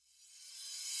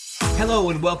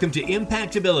Hello and welcome to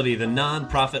Impactability, the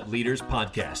Nonprofit Leaders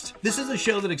Podcast. This is a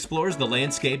show that explores the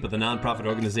landscape of the nonprofit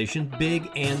organization, big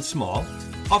and small,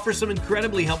 offers some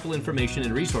incredibly helpful information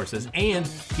and resources, and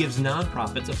gives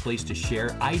nonprofits a place to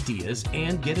share ideas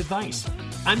and get advice.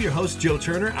 I'm your host, Joe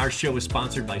Turner. Our show is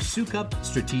sponsored by Sukup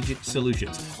Strategic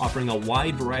Solutions, offering a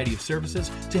wide variety of services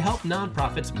to help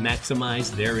nonprofits maximize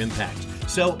their impact.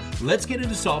 So let's get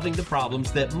into solving the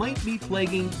problems that might be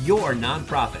plaguing your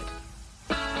nonprofit.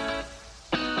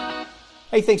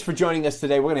 Hey, thanks for joining us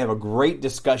today. We're going to have a great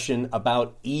discussion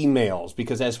about emails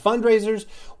because as fundraisers,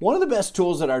 one of the best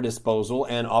tools at our disposal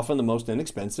and often the most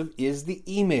inexpensive is the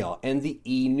email and the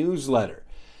e-newsletter.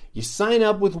 You sign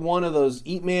up with one of those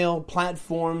email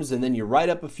platforms and then you write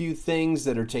up a few things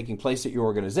that are taking place at your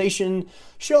organization,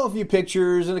 show a few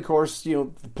pictures, and of course,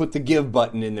 put the give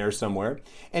button in there somewhere.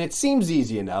 And it seems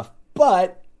easy enough,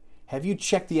 but have you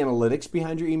checked the analytics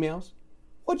behind your emails?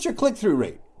 What's your click-through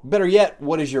rate? Better yet,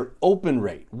 what is your open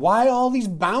rate? Why all these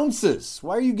bounces?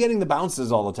 Why are you getting the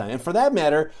bounces all the time? And for that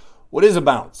matter, what is a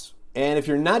bounce? And if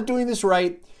you're not doing this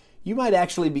right, you might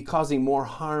actually be causing more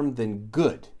harm than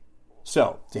good.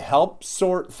 So, to help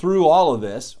sort through all of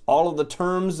this, all of the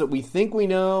terms that we think we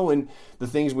know and the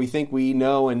things we think we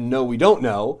know and know we don't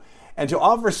know, and to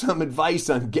offer some advice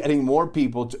on getting more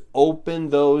people to open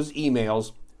those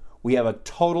emails, we have a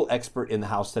total expert in the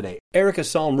house today. Erica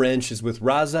Salm-Wrench is with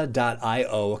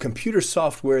Raza.io, a computer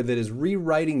software that is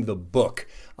rewriting the book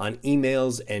on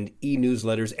emails and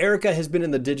e-newsletters. Erica has been in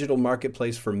the digital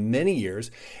marketplace for many years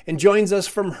and joins us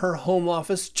from her home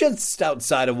office just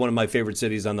outside of one of my favorite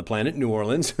cities on the planet, New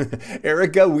Orleans.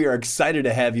 Erica, we are excited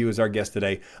to have you as our guest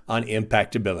today on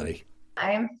Impactability.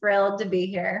 I am thrilled to be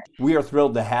here. We are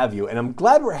thrilled to have you. And I'm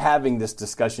glad we're having this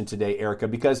discussion today, Erica,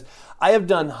 because I have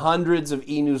done hundreds of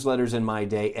e-newsletters in my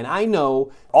day, and I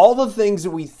know all the things that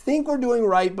we think we're doing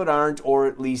right but aren't, or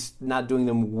at least not doing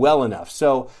them well enough.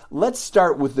 So let's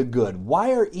start with the good.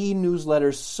 Why are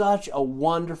e-newsletters such a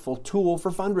wonderful tool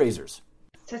for fundraisers?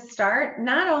 To start,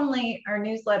 not only are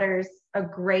newsletters a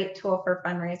great tool for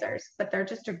fundraisers, but they're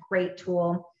just a great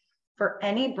tool for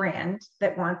any brand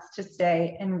that wants to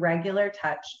stay in regular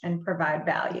touch and provide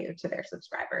value to their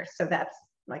subscribers. So that's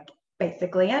like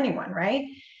basically anyone, right?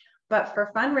 But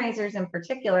for fundraisers in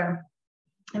particular,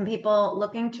 and people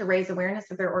looking to raise awareness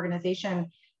of their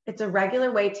organization, it's a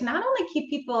regular way to not only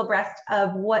keep people abreast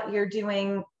of what you're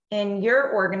doing in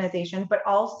your organization, but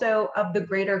also of the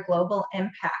greater global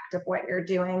impact of what you're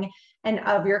doing and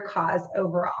of your cause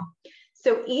overall.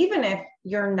 So even if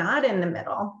you're not in the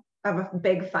middle of a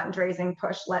big fundraising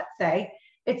push, let's say,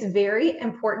 it's very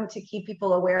important to keep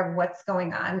people aware of what's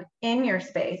going on in your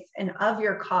space and of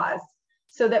your cause,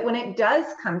 so that when it does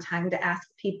come time to ask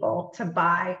people to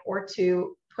buy or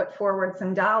to put forward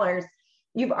some dollars,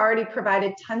 you've already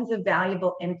provided tons of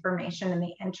valuable information in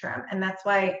the interim. And that's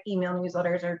why email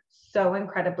newsletters are so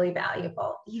incredibly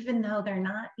valuable. Even though they're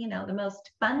not, the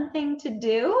most fun thing to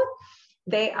do,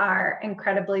 they are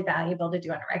incredibly valuable to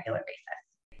do on a regular basis.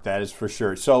 That is for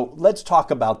sure. So let's talk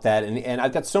about that. And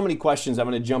I've got so many questions. I'm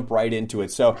going to jump right into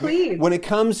it. So please. When it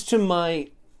comes to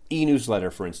my e-newsletter,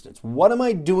 for instance, what am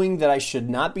I doing that I should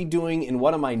not be doing? And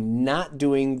what am I not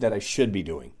doing that I should be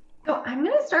doing? So I'm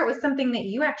going to start with something that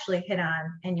you actually hit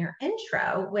on in your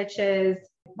intro, which is,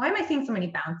 why am I seeing so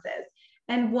many bounces?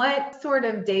 And what sort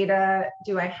of data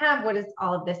do I have? What does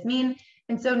all of this mean?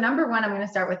 And so number one, I'm going to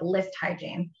start with list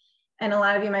hygiene. And a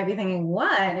lot of you might be thinking,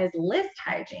 what is list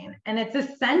hygiene? And it's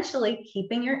essentially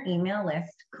keeping your email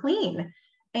list clean.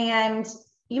 And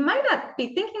you might not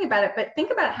be thinking about it, but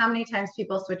think about how many times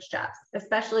people switch jobs,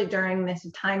 especially during this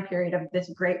time period of this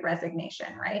great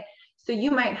resignation, right? So you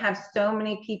might have so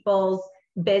many people's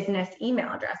business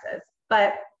email addresses,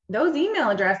 but those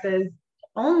email addresses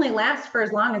only last for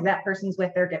as long as that person's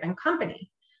with their given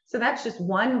company. So that's just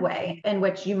one way in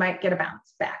which you might get a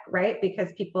bounce back, right?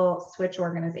 Because people switch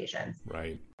organizations.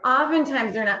 Right.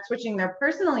 Oftentimes they're not switching their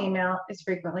personal email as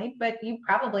frequently, but you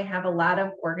probably have a lot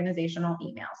of organizational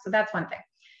emails. So that's one thing.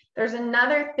 There's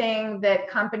another thing that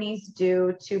companies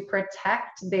do to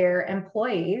protect their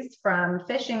employees from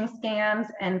phishing scams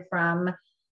and from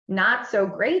not so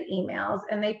great emails.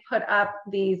 And they put up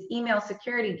these email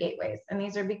security gateways, and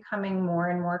these are becoming more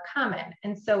and more common.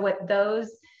 And so what those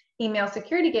email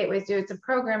security gateways do, it's a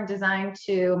program designed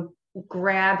to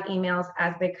grab emails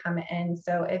as they come in.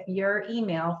 So if your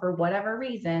email, for whatever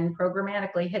reason,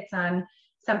 programmatically hits on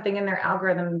something in their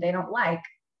algorithm they don't like,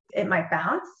 it might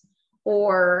bounce,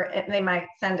 or they might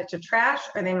send it to trash,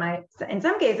 or they might, in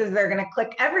some cases, they're going to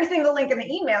click every single link in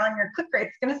the email and your click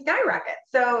rate's going to skyrocket.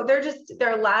 So there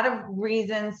are a lot of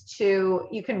reasons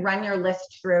you can run your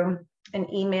list through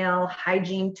an email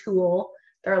hygiene tool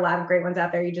There are a lot of great ones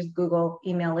out there. You just Google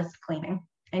email list cleaning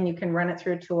and you can run it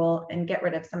through a tool and get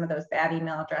rid of some of those bad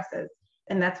email addresses.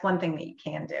 And that's one thing that you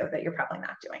can do that you're probably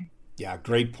not doing. Yeah,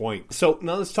 great point. So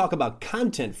now let's talk about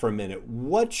content for a minute.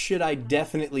 What should I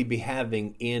definitely be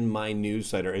having in my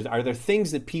newsletter? Are there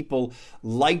things that people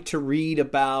like to read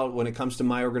about when it comes to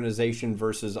my organization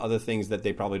versus other things that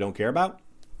they probably don't care about?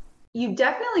 You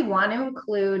definitely want to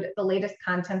include the latest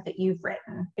content that you've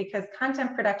written, because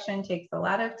content production takes a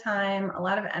lot of time, a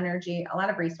lot of energy, a lot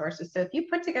of resources. So if you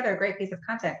put together a great piece of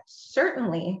content,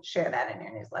 certainly share that in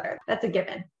your newsletter. That's a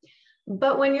given.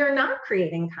 But when you're not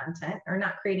creating content or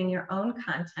not creating your own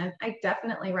content, I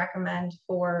definitely recommend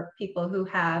for people who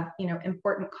have,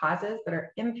 important causes that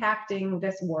are impacting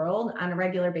this world on a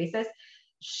regular basis,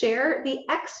 share the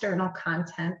external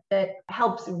content that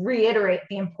helps reiterate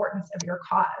the importance of your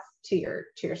cause to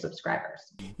your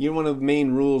subscribers. One of the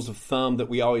main rules of thumb that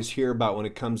we always hear about when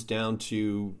it comes down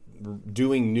to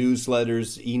doing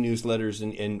newsletters, e-newsletters,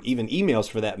 and even emails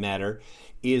for that matter,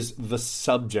 is the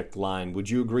subject line. Would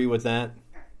you agree with that?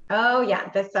 Oh yeah,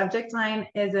 the subject line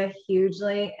is a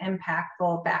hugely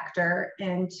impactful factor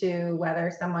into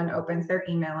whether someone opens their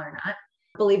email or not.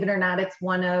 Believe it or not, it's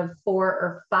one of 4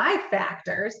 or 5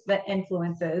 factors that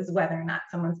influences whether or not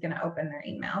someone's going to open their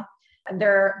email.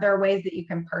 There are ways that you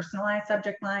can personalize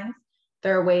subject lines.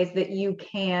 There are ways that you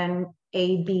can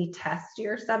A/B test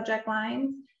your subject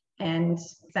lines and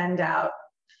send out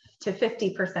to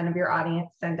 50% of your audience,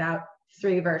 send out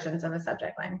 3 versions of a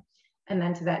subject line. And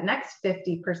then to that next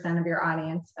 50% of your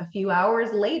audience, a few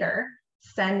hours later,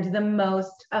 send the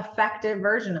most effective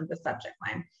version of the subject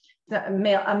line. So a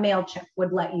MailChimp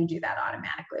would let you do that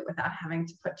automatically without having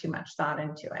to put too much thought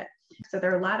into it. So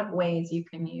there are a lot of ways you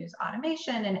can use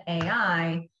automation and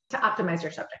AI to optimize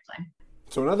your subject line.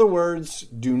 So in other words,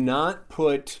 do not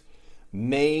put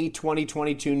May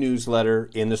 2022 newsletter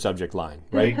in the subject line,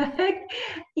 right?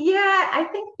 Yeah, I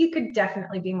think you could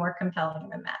definitely be more compelling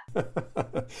than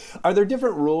that. Are there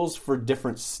different rules for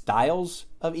different styles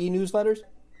of e-newsletters?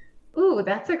 Ooh,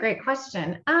 that's a great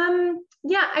question.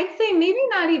 Yeah, I'd say maybe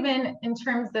not even in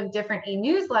terms of different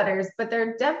e-newsletters, but there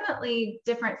are definitely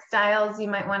different styles you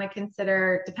might want to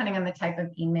consider depending on the type of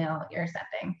email you're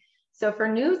sending. So for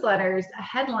newsletters, a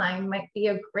headline might be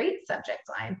a great subject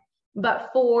line. But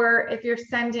if you're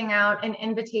sending out an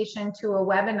invitation to a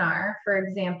webinar, for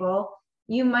example,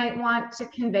 you might want to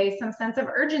convey some sense of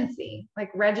urgency, like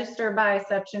register by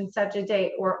such and such a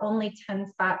date or only 10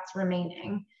 spots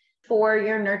remaining. For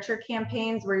your nurture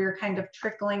campaigns where you're kind of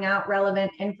trickling out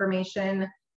relevant information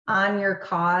on your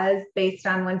cause based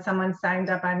on when someone signed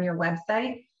up on your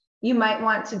website, you might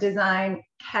want to design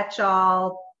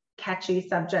catch-all, catchy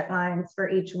subject lines for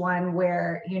each one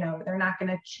where, they're not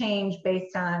going to change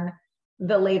based on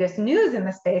the latest news in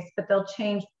the space, but they'll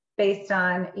change based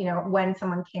on, when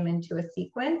someone came into a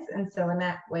sequence. And so in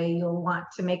that way, you'll want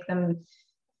to make them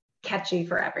catchy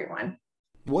for everyone.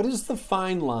 What is the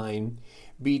fine line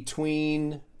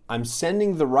between I'm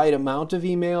sending the right amount of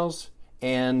emails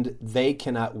and they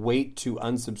cannot wait to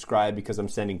unsubscribe because I'm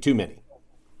sending too many?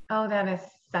 Oh,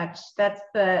 that's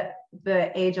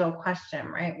the age-old question,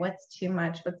 right? What's too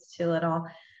much? What's too little?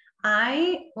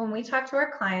 When we talk to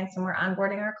our clients and we're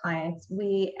onboarding our clients,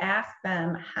 we ask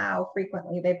them how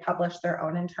frequently they publish their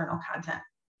own internal content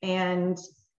and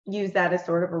use that as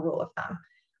sort of a rule of thumb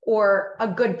or a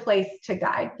good place to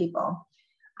guide people.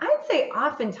 I'd say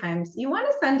oftentimes you want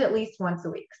to send at least once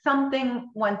a week, something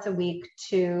once a week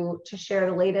to share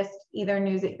the latest either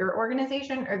news at your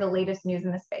organization or the latest news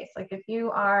in the space. Like if you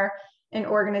are an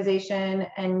organization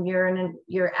and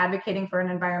you're advocating for an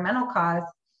environmental cause,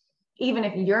 even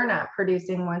if you're not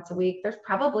producing once a week, there's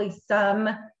probably some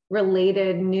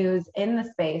related news in the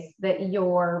space that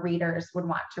your readers would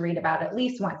want to read about at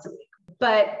least once a week.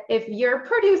 But if you're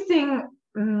producing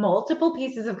multiple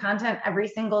pieces of content every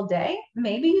single day,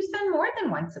 maybe you send more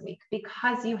than once a week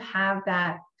because you have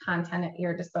that content at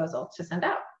your disposal to send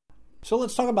out. So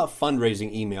let's talk about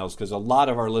fundraising emails, because a lot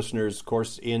of our listeners, of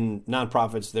course, in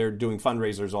nonprofits, they're doing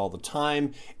fundraisers all the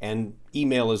time. And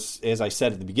email is, as I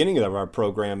said at the beginning of our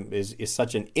program, is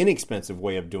such an inexpensive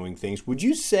way of doing things. Would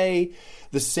you say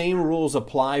the same rules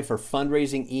apply for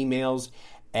fundraising emails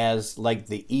as like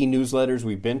the e-newsletters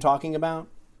we've been talking about?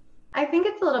 I think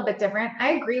it's a little bit different.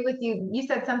 I agree with you. You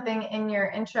said something in your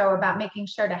intro about making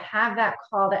sure to have that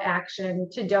call to action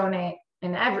to donate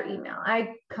in every email.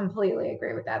 I completely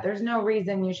agree with that. There's no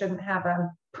reason you shouldn't have a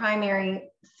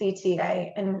primary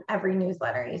CTA in every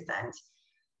newsletter you send.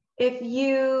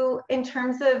 In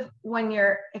terms of when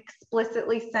you're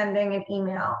explicitly sending an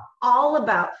email all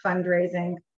about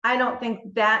fundraising, I don't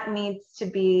think that needs to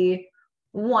be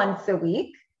once a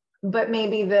week. but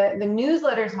maybe the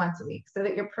newsletters once a week so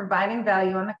that you're providing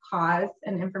value on the cause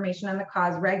and information on the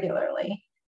cause regularly.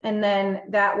 And then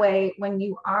that way, when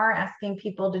you are asking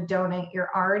people to donate, you're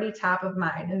already top of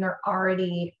mind and they're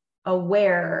already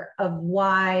aware of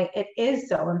why it is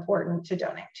so important to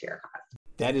donate to your cause.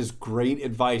 That is great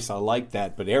advice. I like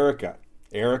that. But Erica,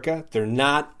 they're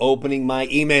not opening my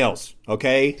emails,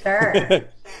 okay? Sure.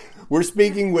 We're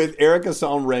speaking with Erica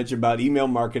Salm-Wrench about email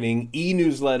marketing,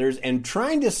 e-newsletters, and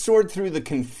trying to sort through the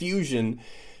confusion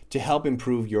to help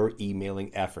improve your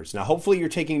emailing efforts. Now, hopefully you're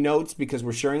taking notes because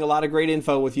we're sharing a lot of great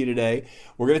info with you today.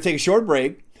 We're going to take a short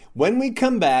break. When we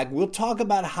come back, we'll talk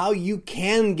about how you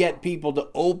can get people to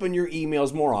open your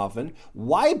emails more often,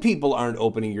 why people aren't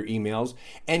opening your emails,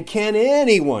 and can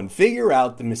anyone figure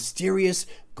out the mysterious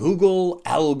Google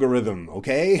algorithm,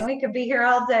 okay? We could be here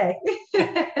all day.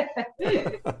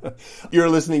 You're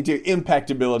listening to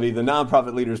Impactability, the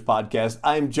Nonprofit Leaders Podcast.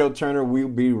 I'm Joe Turner. We'll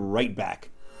be right back.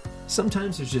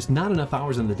 Sometimes there's just not enough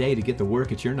hours in the day to get the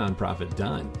work at your nonprofit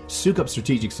done. Sukup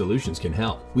Strategic Solutions can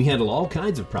help. We handle all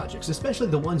kinds of projects, especially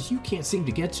the ones you can't seem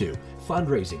to get to.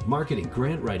 Fundraising, marketing,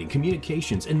 grant writing,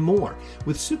 communications, and more.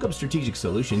 With Sukup Strategic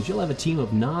Solutions, you'll have a team of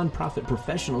nonprofit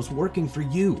professionals working for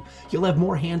you. You'll have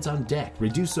more hands on deck,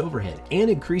 reduce overhead, and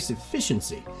increase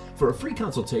efficiency. For a free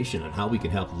consultation on how we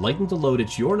can help lighten the load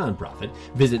at your nonprofit,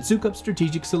 visit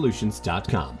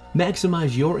SukupStrategicSolutions.com.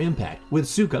 Maximize your impact with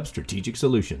Sukup Strategic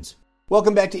Solutions.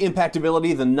 Welcome back to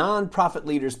Impactability, the Nonprofit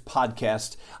Leaders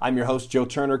Podcast. I'm your host, Joe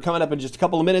Turner. Coming up in just a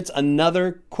couple of minutes,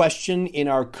 another question in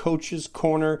our Coach's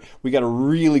Corner. We got a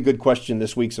really good question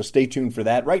this week, so stay tuned for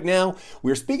that. Right now,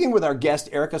 we're speaking with our guest,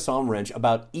 Erica Salm-Wrench,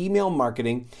 about email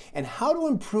marketing and how to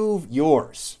improve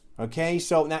yours. Okay,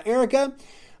 so now, Erica,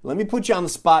 let me put you on the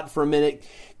spot for a minute.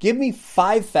 Give me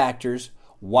 5 factors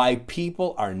why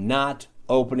people are not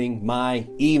opening my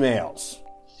emails.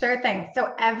 Sure thing.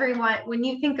 So everyone, when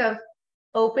you think of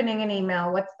opening an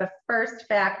email, what's the first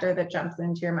factor that jumps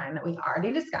into your mind that we've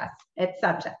already discussed? It's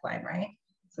subject line, right?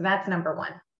 So that's number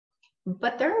one.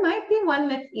 But there might be one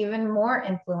that's even more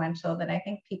influential that I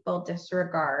think people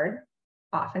disregard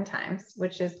oftentimes,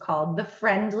 which is called the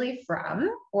friendly from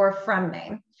or from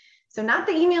name. So not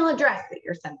the email address that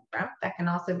you're sending from, that can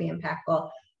also be impactful,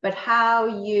 but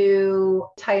how you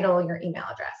title your email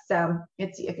address. So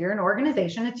if you're an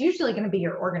organization, it's usually going to be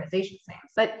your organization's name.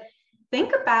 But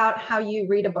think about how you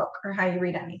read a book or how you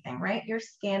read anything, right? You're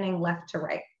scanning left to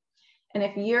right. And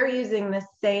if you're using the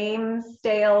same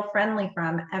stale friendly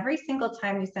from every single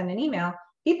time you send an email,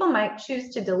 people might choose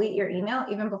to delete your email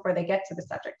even before they get to the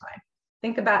subject line.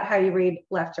 Think about how you read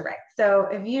left to right. So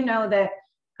if you know that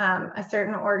a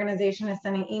certain organization is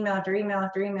sending email after email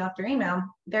after email after email,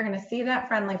 they're going to see that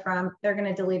friendly from, they're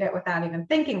going to delete it without even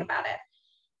thinking about it.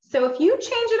 So if you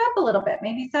change it up a little bit,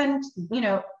 maybe send,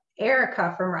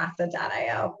 Erica from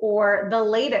Rasa.io or the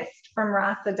latest from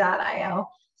Rasa.io,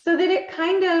 so that it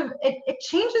kind of, it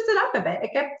changes it up a bit.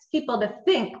 It gets people to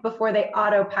think before they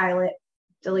autopilot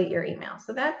delete your email.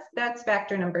 So that's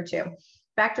factor number 2.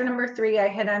 Factor number 3, I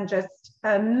hit on just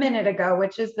a minute ago,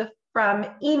 which is the from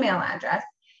email address.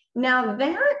 Now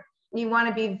that you want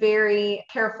to be very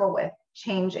careful with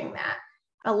changing that.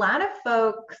 A lot of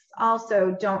folks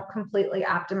also don't completely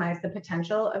optimize the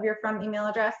potential of your from email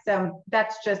address. So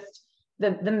that's just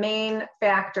the main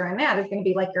factor in that is going to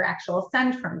be like your actual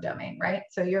send from domain, right?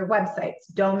 So your website's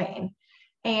domain.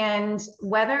 And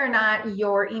whether or not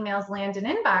your emails land in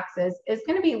inboxes is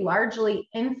going to be largely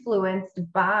influenced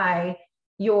by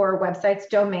your website's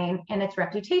domain and its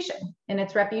reputation. And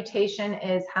its reputation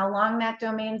is how long that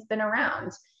domain's been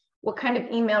around, what kind of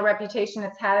email reputation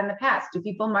it's had in the past. Do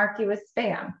people mark you as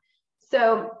spam?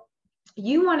 So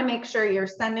you want to make sure you're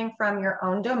sending from your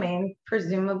own domain,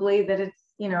 presumably that it's,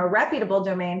 a reputable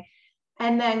domain.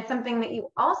 And then something that you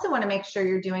also want to make sure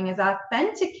you're doing is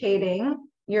authenticating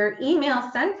your email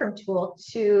send from tool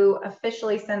to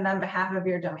officially send on behalf of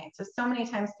your domain. So many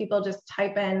times people just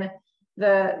type in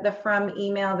the from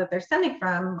email that they're sending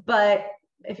from, but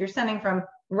if you're sending from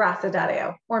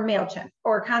Rasa.io or MailChimp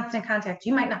or Constant Contact,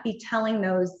 you might not be telling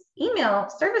those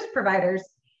email service providers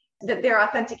that they're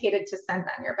authenticated to send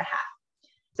on your behalf.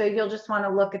 So you'll just want to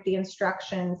look at the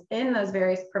instructions in those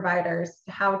various providers,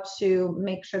 how to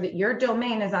make sure that your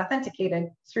domain is authenticated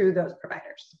through those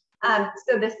providers.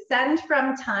 So the send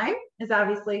from time is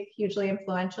obviously hugely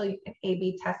influential. You can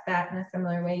A/B test that in a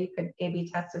similar way. You could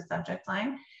A/B test a subject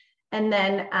line. And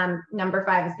then number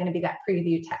 5 is going to be that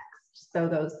preview text. So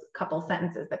those couple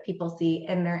sentences that people see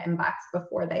in their inbox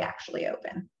before they actually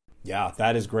open. Yeah,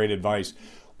 that is great advice.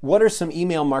 What are some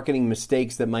email marketing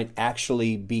mistakes that might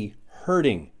actually be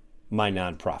hurting my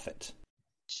nonprofit?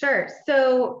 Sure.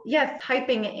 So yes,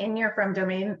 typing in your from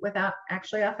domain without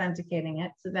actually authenticating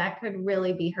it. So that could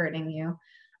really be hurting you.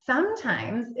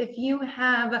 Sometimes if you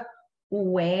have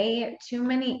way too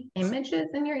many images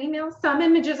in your email, some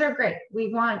images are great.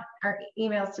 We want our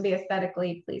emails to be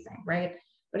aesthetically pleasing, right?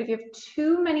 But if you have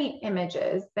too many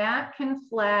images, that can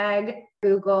flag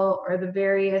Google or the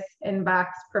various inbox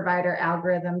provider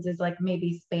algorithms as like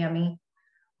maybe spammy.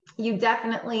 You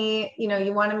definitely,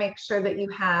 you want to make sure that you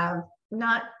have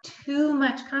not too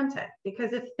much content,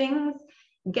 because if things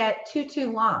get too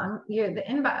long, the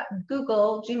inbox,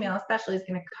 Google, Gmail especially, is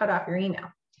going to cut off your email,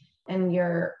 and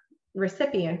your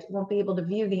recipient won't be able to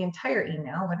view the entire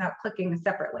email without clicking a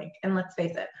separate link. And let's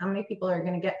face it, how many people are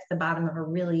going to get to the bottom of a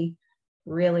really,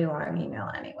 really long email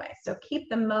anyway? So keep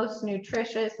the most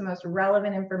nutritious, most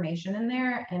relevant information in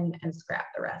there and scrap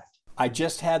the rest. I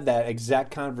just had that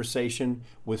exact conversation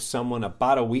with someone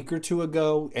about a week or two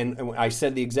ago, and I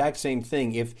said the exact same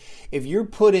thing. If you're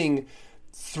putting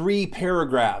 3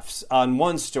 paragraphs on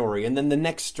one story and then the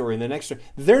next story and the next story,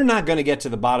 they're not going to get to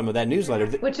the bottom of that newsletter.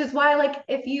 Which is why, like,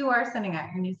 if you are sending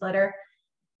out your newsletter,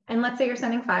 and let's say you're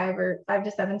sending 5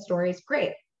 to 7 stories,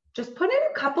 great. Just put in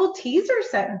a couple teaser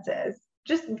sentences.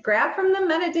 Just grab from the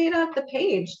metadata of the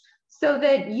page, so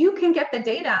that you can get the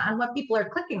data on what people are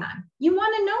clicking on. You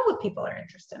want to know what people are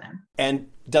interested in. And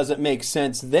does it make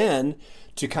sense then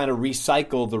to kind of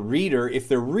recycle the reader? If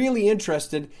they're really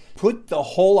interested, put the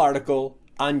whole article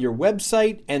on your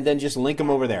website and then just link them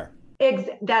over there.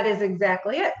 That is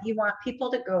exactly it. You want people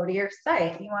to go to your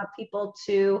site. You want people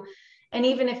to, and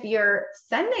even if you're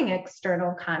sending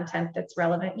external content that's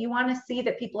relevant, you want to see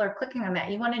that people are clicking on that.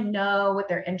 You want to know what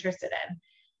they're interested in.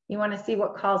 You want to see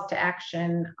what calls to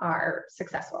action are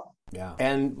successful. Yeah.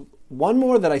 And one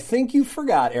more that I think you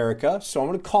forgot, Erica, so I'm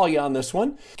going to call you on this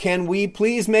one. Can we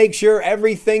please make sure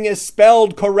everything is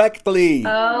spelled correctly?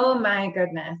 Oh my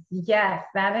goodness. Yes,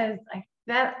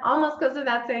 that almost goes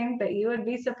without saying, but you would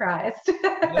be surprised.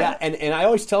 Yeah, and I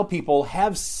always tell people,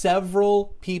 have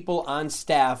several people on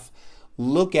staff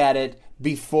look at it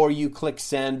before you click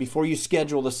send, before you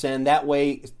schedule the send. That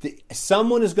way,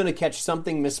 someone is going to catch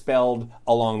something misspelled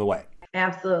along the way.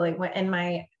 Absolutely.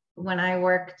 When I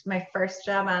worked my first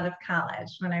job out of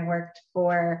college, when I worked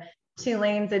for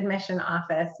Tulane's admission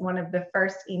office, one of the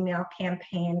first email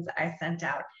campaigns I sent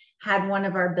out had one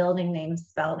of our building names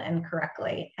spelled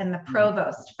incorrectly, and the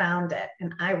provost found it,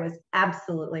 and I was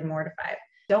absolutely mortified.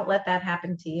 Don't let that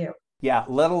happen to you. Yeah,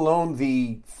 let alone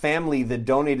the family that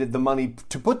donated the money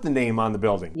to put the name on the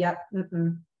building. Yep.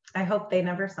 I hope they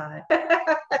never saw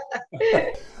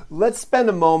it. Let's spend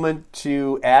a moment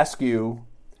to ask you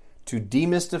to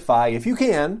demystify, if you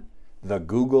can, the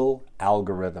Google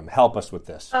algorithm. Help us with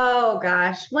this. Oh,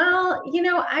 gosh. Well,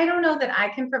 I don't know that I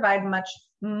can provide much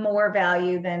more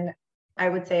value than, I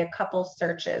would say, a couple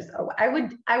searches. I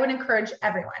would encourage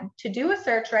everyone to do a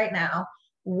search right now.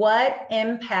 What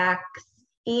impacts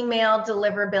email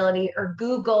deliverability or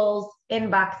Google's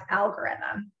inbox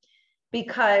algorithm?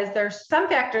 Because there's some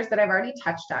factors that I've already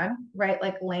touched on, right?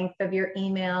 Like length of your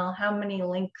email, how many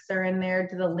links are in there?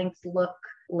 Do the links look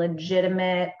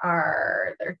legitimate?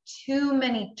 Are there too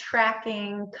many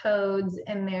tracking codes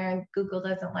in there? Google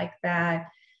doesn't like that.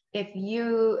 If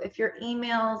your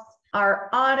emails are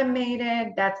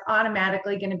automated, that's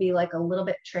automatically going to be like a little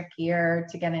bit trickier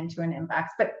to get into an inbox.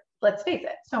 But let's face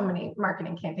it, so many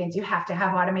marketing campaigns, you have to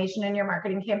have automation in your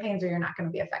marketing campaigns or you're not going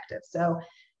to be effective. So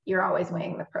you're always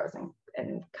weighing the pros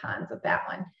and cons of that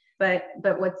one.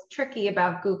 But what's tricky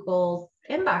about Google's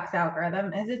inbox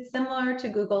algorithm is it's similar to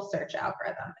Google's search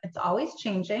algorithm. It's always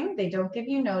changing. They don't give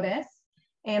you notice,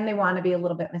 and they want to be a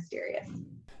little bit mysterious.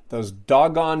 Those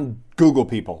doggone Google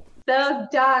people. Those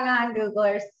doggone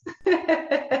Googlers.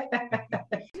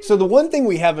 So the one thing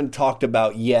we haven't talked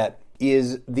about yet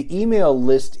is the email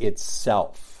list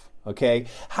itself. Okay,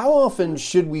 how often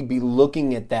should we be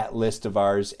looking at that list of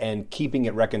ours and keeping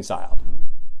it reconciled?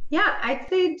 Yeah, I'd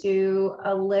say do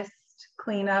a list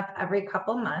cleanup every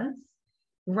couple months.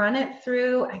 Run it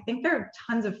through. I think there are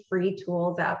tons of free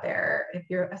tools out there,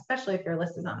 especially if your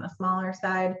list is on the smaller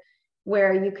side,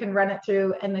 where you can run it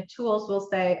through and the tools will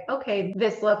say, okay,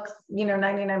 this looks,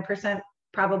 99%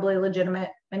 probably legitimate.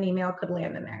 An email could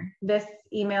land in there. This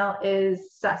email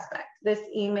is suspect. This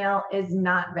email is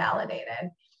not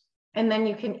validated. And then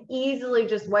you can easily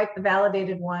just wipe the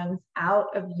validated ones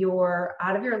out of your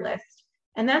list.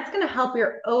 And that's going to help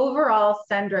your overall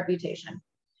send reputation.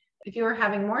 If you are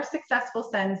having more successful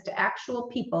sends to actual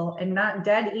people and not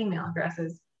dead email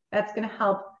addresses, that's going to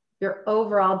help your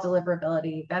overall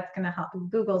deliverability. That's going to help.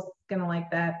 Google's going to like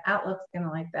that. Outlook's going to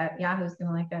like that. Yahoo's going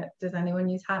to like that. Does anyone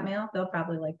use Hotmail? They'll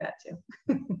probably like that too.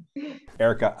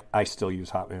 Erica, I still use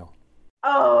Hotmail.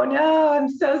 Oh no, I'm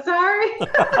so sorry.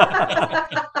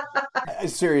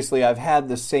 Seriously, I've had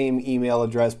the same email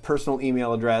address, personal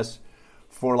email address,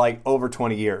 for like over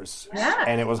 20 years. Yeah.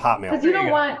 And it was Hotmail. Because you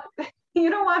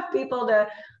don't want people to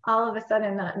all of a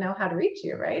sudden not know how to reach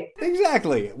you, right?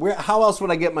 Exactly. How else would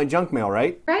I get my junk mail,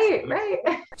 right? Right.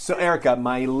 So Erica,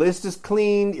 my list is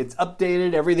clean, it's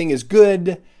updated, everything is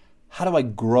good. How do I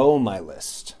grow my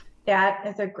list? That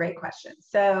is a great question.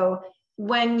 So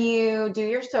when you do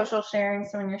your social sharing,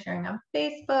 so when you're sharing on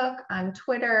Facebook, on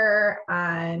Twitter,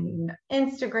 on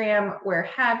Instagram, where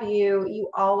have you, you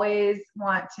always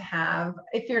want to have,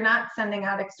 if you're not sending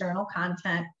out external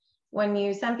content, when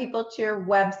you send people to your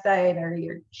website or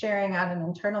you're sharing out an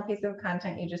internal piece of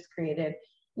content you just created,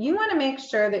 you want to make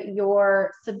sure that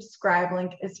your subscribe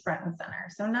link is front and center.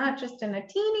 So not just in a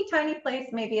teeny tiny place,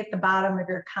 maybe at the bottom of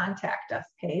your contact us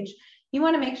page. You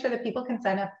want to make sure that people can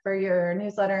sign up for your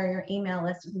newsletter or your email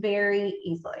list very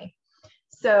easily.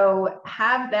 So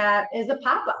have that as a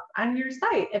pop-up on your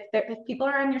site. If people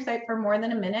are on your site for more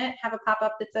than a minute, have a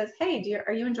pop-up that says, hey,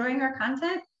 are you enjoying our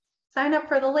content? Sign up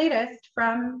for the latest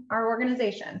from our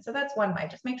organization. So that's one way.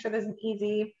 Just make sure there's an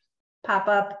easy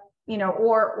pop-up,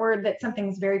 or that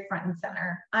something's very front and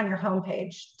center on your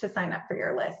homepage to sign up for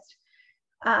your list.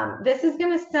 This is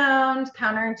going to sound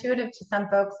counterintuitive to some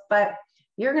folks, but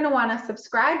you're going to want a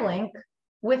subscribe link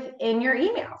within your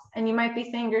emails. And you might be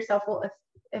saying to yourself, well,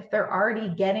 if they're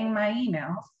already getting my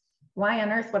emails, why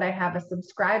on earth would I have a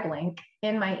subscribe link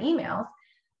in my emails?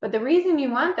 But the reason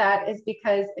you want that is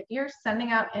because if you're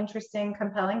sending out interesting,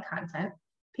 compelling content,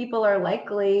 people are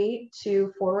likely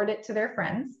to forward it to their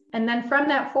friends. And then from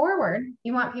that forward,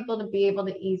 you want people to be able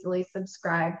to easily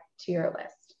subscribe to your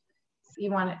list. So you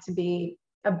want it to be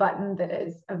a button that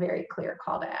is a very clear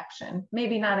call to action.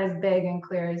 Maybe not as big and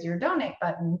clear as your donate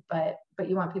button, but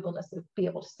you want people to be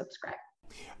able to subscribe.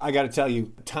 I got to tell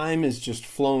you, time has just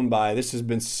flown by. This has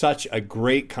been such a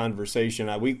great conversation.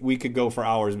 We could go for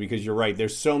hours because you're right.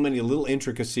 There's so many little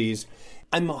intricacies.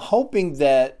 I'm hoping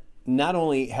that not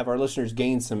only have our listeners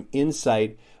gained some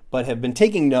insight, but have been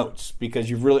taking notes because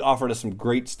you've really offered us some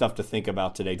great stuff to think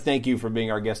about today. Thank you for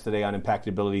being our guest today on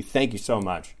Impactability. Thank you so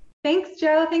much. Thanks,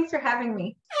 Joe. Thanks for having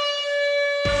me.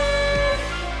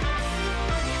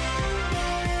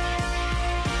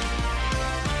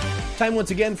 Time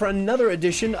once again for another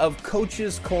edition of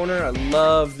Coach's Corner. I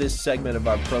love this segment of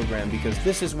our program because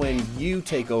this is when you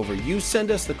take over. You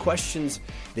send us the questions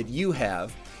that you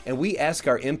have, and we ask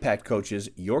our impact coaches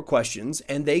your questions,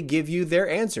 and they give you their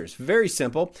answers. Very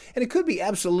simple. And it could be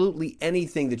absolutely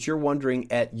anything that you're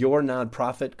wondering at your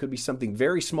nonprofit. Could be something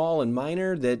very small and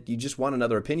minor that you just want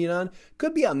another opinion on.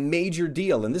 Could be a major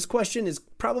deal. And this question is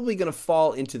probably going to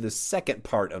fall into the second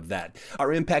part of that.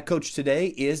 Our impact coach today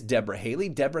is Deborah Haley.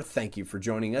 Deborah, thank you for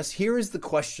joining us. Here is the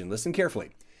question. Listen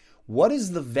carefully. What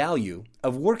is the value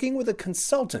of working with a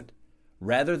consultant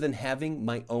rather than having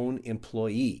my own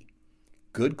employee?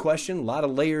 Good question. A lot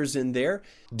of layers in there.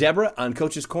 Deborah, on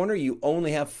Coach's Corner, you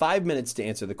only have 5 minutes to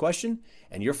answer the question,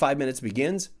 and your 5 minutes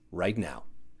begins right now.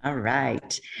 All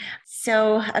right.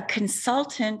 So a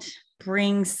consultant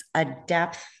brings a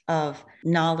depth of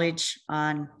knowledge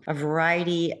on a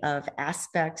variety of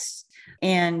aspects,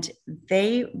 and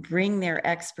they bring their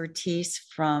expertise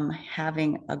from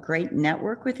having a great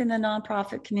network within the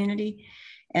nonprofit community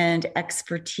and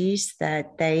expertise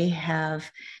that they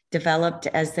have developed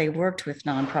as they worked with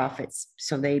nonprofits.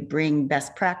 So they bring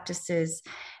best practices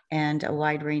and a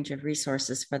wide range of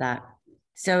resources for that.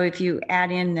 So if you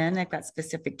add in then, they've got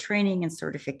specific training and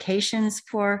certifications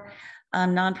for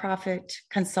nonprofit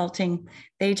consulting.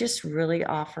 They just really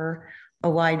offer a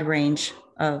wide range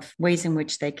of ways in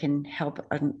which they can help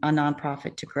a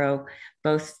nonprofit to grow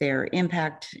both their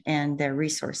impact and their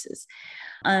resources.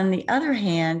 On the other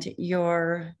hand,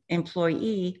 your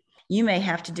employee, you may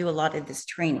have to do a lot of this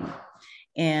training.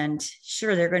 And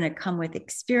sure, they're going to come with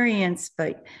experience,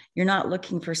 but you're not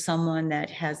looking for someone that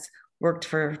has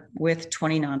worked with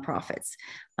 20 nonprofits.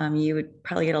 You would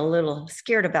probably get a little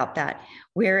scared about that.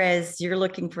 Whereas you're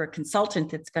looking for a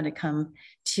consultant that's going to come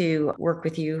to work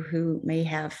with you who may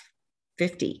have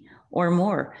 50 or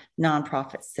more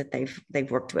nonprofits that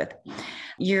they've worked with.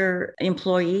 Your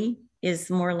employee is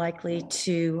more likely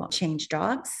to change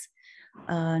jobs,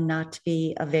 not to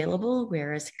be available,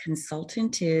 whereas a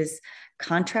consultant is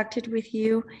contracted with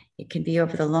you. It can be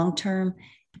over the long term,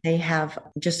 They have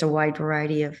just a wide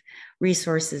variety of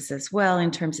resources as well in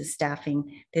terms of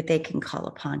staffing that they can call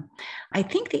upon. I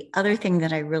think the other thing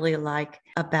that I really like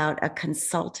about a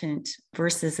consultant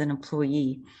versus an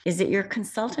employee is that your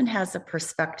consultant has a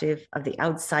perspective of the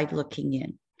outside looking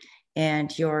in,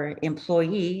 and your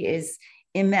employee is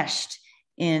enmeshed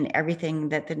in everything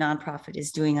that the nonprofit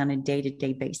is doing on a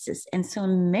day-to-day basis, and so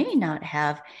may not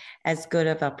have as good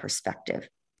of a perspective.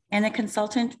 And the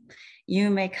consultant, you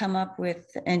may come up with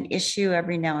an issue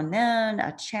every now and then,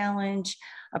 a challenge,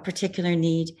 a particular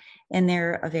need, and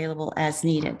they're available as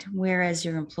needed. Whereas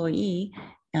your employee,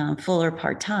 full or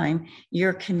part-time,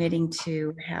 you're committing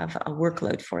to have a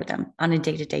workload for them on a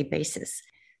day-to-day basis.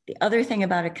 The other thing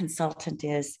about a consultant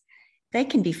is they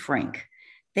can be frank.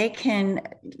 They can,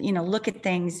 look at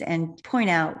things and point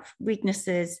out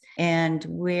weaknesses and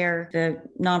where the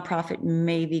nonprofit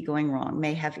may be going wrong,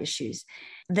 may have issues.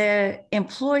 The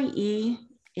employee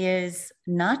is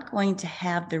not going to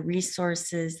have the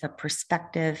resources, the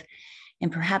perspective, and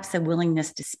perhaps the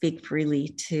willingness to speak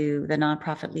freely to the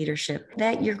nonprofit leadership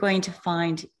that you're going to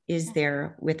find is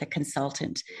there with a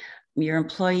consultant. Your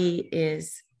employee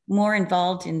is more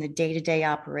involved in the day-to-day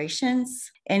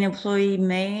operations. An employee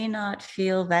may not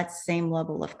feel that same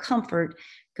level of comfort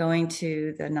going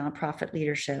to the nonprofit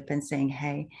leadership and saying,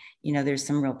 hey, there's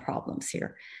some real problems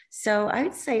here. So I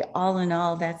would say all in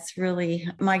all, that's really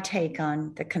my take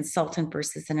on the consultant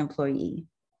versus an employee.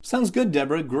 Sounds good,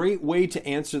 Deborah. Great way to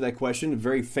answer that question. A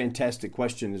very fantastic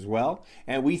question as well.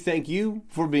 And we thank you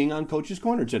for being on Coach's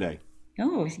Corner today.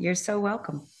 Oh, you're so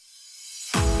welcome.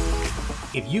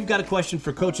 If you've got a question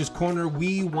for Coach's Corner,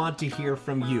 we want to hear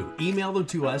from you. Email them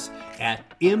to us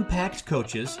at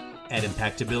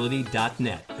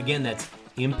impactcoaches@impactability.net. Again, that's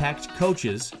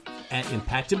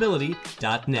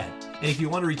impactcoaches@impactability.net. And if you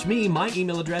want to reach me, my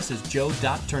email address is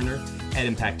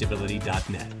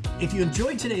joe.turner@impactability.net. If you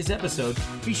enjoyed today's episode,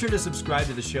 be sure to subscribe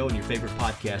to the show in your favorite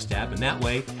podcast app, and that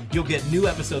way you'll get new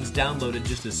episodes downloaded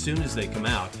just as soon as they come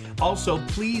out. Also,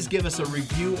 please give us a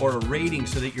review or a rating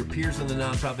so that your peers in the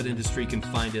nonprofit industry can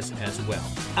find us as well.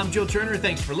 I'm Joe Turner.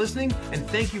 Thanks for listening, and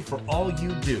thank you for all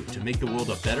you do to make the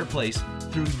world a better place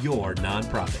through your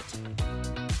nonprofit.